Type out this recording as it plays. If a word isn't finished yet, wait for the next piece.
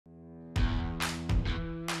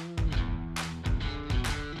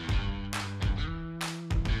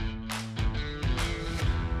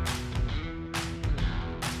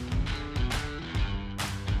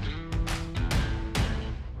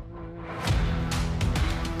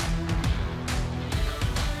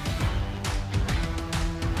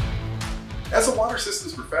As a water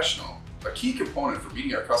systems professional, a key component for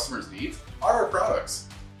meeting our customers' needs are our products.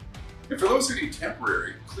 And for those who need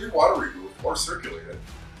temporary, clear water removed or circulated,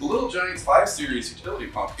 the Little Giant's 5 Series Utility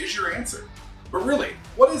Pump is your answer. But really,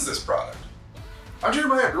 what is this product? I'm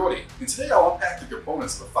Jeremiah Brody, and today I'll unpack the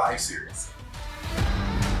components of the 5 Series.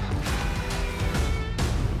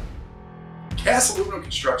 Cast aluminum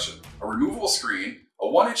construction, a removable screen, a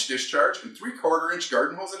 1-inch discharge, and 3/4 inch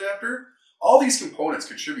garden hose adapter. All these components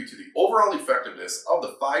contribute to the overall effectiveness of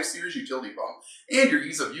the 5 Series utility pump and your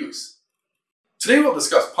ease of use. Today we'll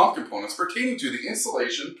discuss pump components pertaining to the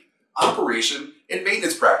installation, operation, and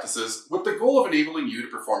maintenance practices with the goal of enabling you to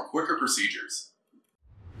perform quicker procedures.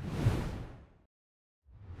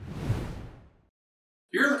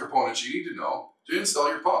 Here are the components you need to know to install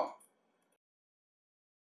your pump.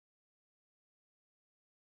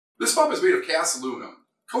 This pump is made of cast aluminum,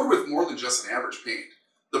 coated with more than just an average paint.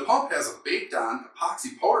 The pump has a baked-on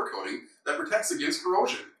epoxy powder coating that protects against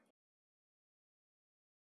corrosion.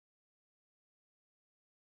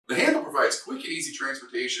 The handle provides quick and easy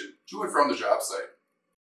transportation to and from the job site.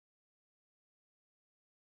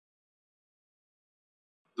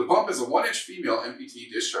 The pump has a 1-inch female MPT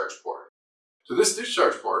discharge port. To this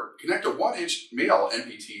discharge port, connect a 1-inch male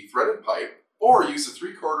MPT threaded pipe or use a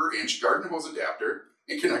 3/4 inch garden hose adapter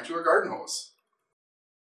and connect to a garden hose.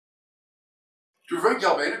 To prevent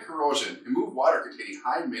galvanic corrosion and move water containing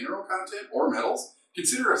high mineral content or metals,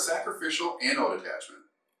 consider a sacrificial anode attachment.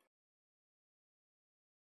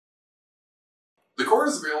 The cord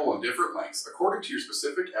is available in different lengths according to your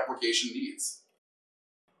specific application needs.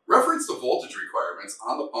 Reference the voltage requirements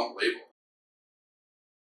on the pump label.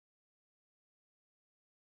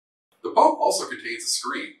 The pump also contains a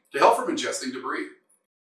screen to help from ingesting debris.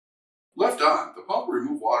 Left on, the pump will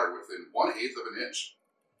remove water within 1/8 of an inch.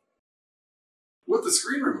 With the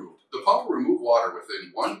screen removed, the pump will remove water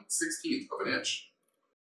within 1/16 of an inch.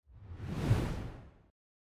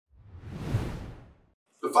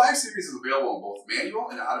 The 5 Series is available in both manual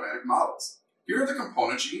and automatic models. Here are the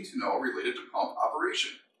components you need to know related to pump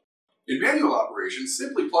operation. In manual operation,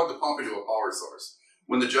 simply plug the pump into a power source.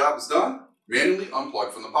 When the job is done, manually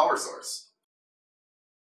unplug from the power source.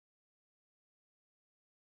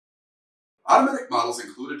 Automatic models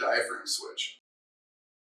include a diaphragm switch.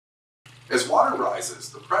 As water rises,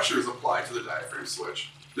 the pressure is applied to the diaphragm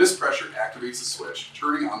switch. This pressure activates the switch,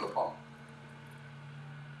 turning on the pump.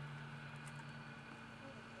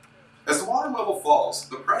 As the water level falls,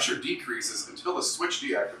 the pressure decreases until the switch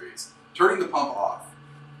deactivates, turning the pump off.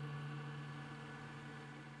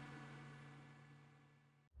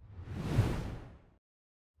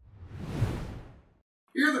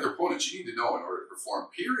 Here are the components you need to know in order to perform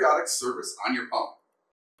periodic service on your pump.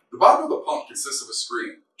 The bottom of the pump consists of a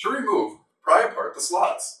screen. To remove, pry apart the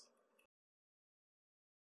slots.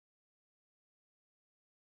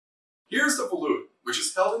 Here's the volute, which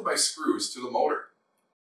is held in by screws to the motor.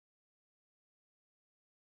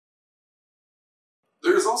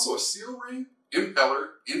 There is also a seal ring,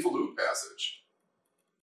 impeller, and volute passage.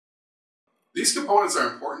 These components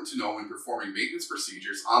are important to know when performing maintenance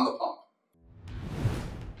procedures on the pump.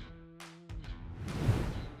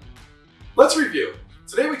 Let's review.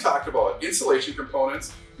 Today we talked about installation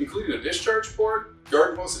components, including a discharge port,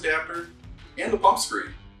 garden hose adapter, and the pump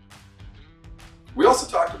screen. We also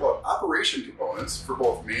talked about operation components for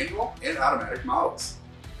both manual and automatic models.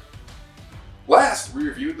 Last, we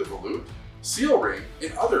reviewed the volute, seal ring,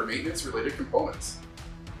 and other maintenance-related components.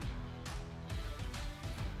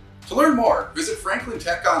 To learn more, visit Franklin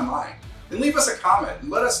Tech online and leave us a comment and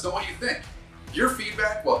let us know what you think. Your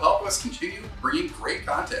feedback will help us continue bringing great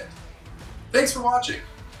content. Thanks for watching.